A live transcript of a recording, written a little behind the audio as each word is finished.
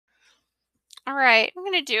All right, I'm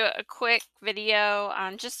going to do a quick video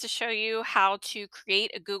just to show you how to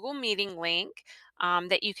create a Google Meeting link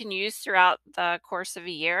that you can use throughout the course of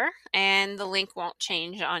a year, and the link won't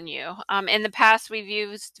change on you. In the past, we've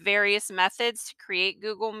used various methods to create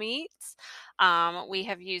Google Meets. We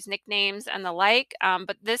have used nicknames and the like,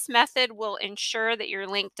 but this method will ensure that your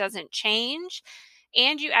link doesn't change.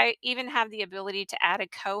 And I even have the ability to add a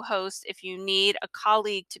co host if you need a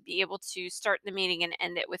colleague to be able to start the meeting and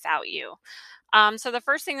end it without you. So the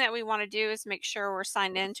first thing that we want to do is make sure we're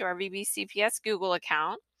signed into our VBCPS Google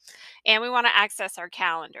account, and we want to access our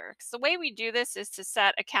calendar. So the way we do this is to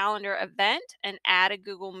set a calendar event and add a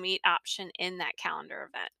Google Meet option in that calendar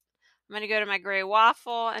event. I'm going to go to my gray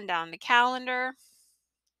waffle and down to calendar.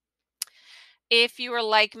 If you are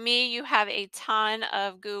like me, you have a ton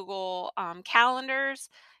of Google calendars.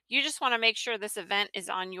 You just want to make sure this event is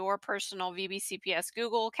on your personal VBCPS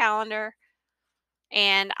Google calendar,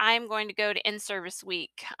 and I'm going to go to in-service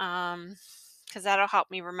week because that'll help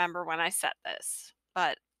me remember when I set this.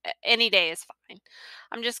 But any day is fine.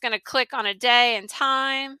 I'm just going to click on a day and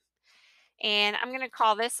time, and I'm going to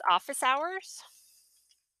call this office hours.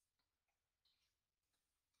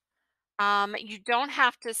 You don't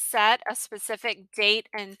have to set a specific date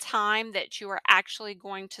and time that you are actually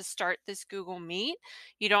going to start this Google Meet.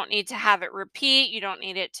 You don't need to have it repeat. You don't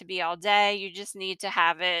need it to be all day. You just need to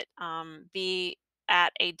have it be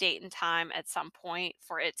at a date and time at some point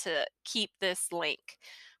for it to keep this link.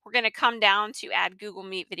 We're going to come down to add Google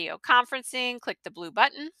Meet video conferencing, click the blue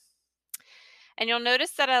button, and you'll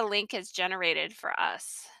notice that a link is generated for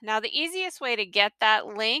us. Now, the easiest way to get that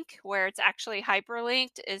link where it's actually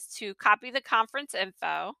hyperlinked is to copy the conference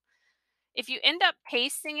info. If you end up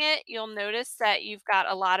pasting it, you'll notice that you've got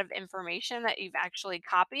a lot of information that you've actually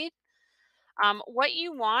copied. What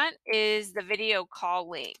you want is the video call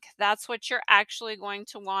link. That's what you're actually going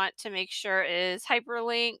to want to make sure is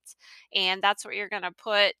hyperlinked, and that's what you're going to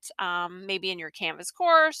put maybe in your Canvas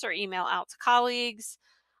course or email out to colleagues.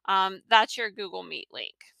 That's your Google Meet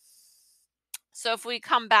link. So if we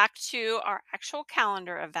come back to our actual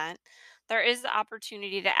calendar event, there is the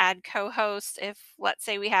opportunity to add co-hosts if, let's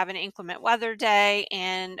say, we have an inclement weather day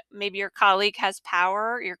and maybe your colleague has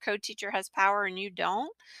power, your co-teacher has power and you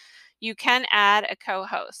don't. You can add a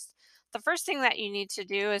co-host. The first thing that you need to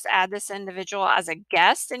do is add this individual as a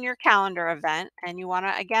guest in your calendar event, and you want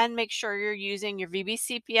to again make sure you're using your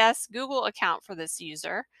VBCPS Google account for this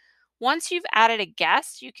user. Once you've added a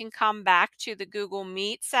guest, you can come back to the Google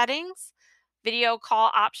Meet settings. Video call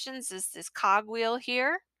options is this cogwheel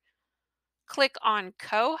here. Click on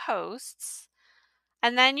co-hosts,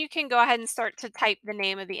 and then you can go ahead and start to type the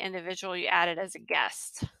name of the individual you added as a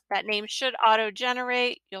guest. That name should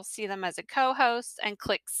auto-generate. You'll see them as a co-host and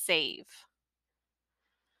click save.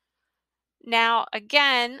 Now,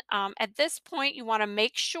 again, at this point, you want to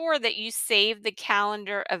make sure that you save the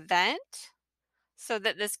calendar event so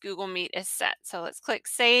that this Google Meet is set. So let's click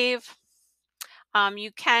save.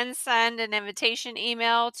 You can send an invitation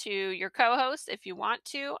email to your co-host if you want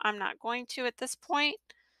to. I'm not going to at this point.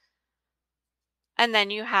 And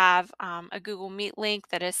then you have a Google Meet link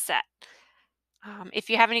that is set.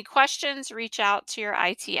 If you have any questions, reach out to your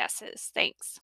ITSs. Thanks.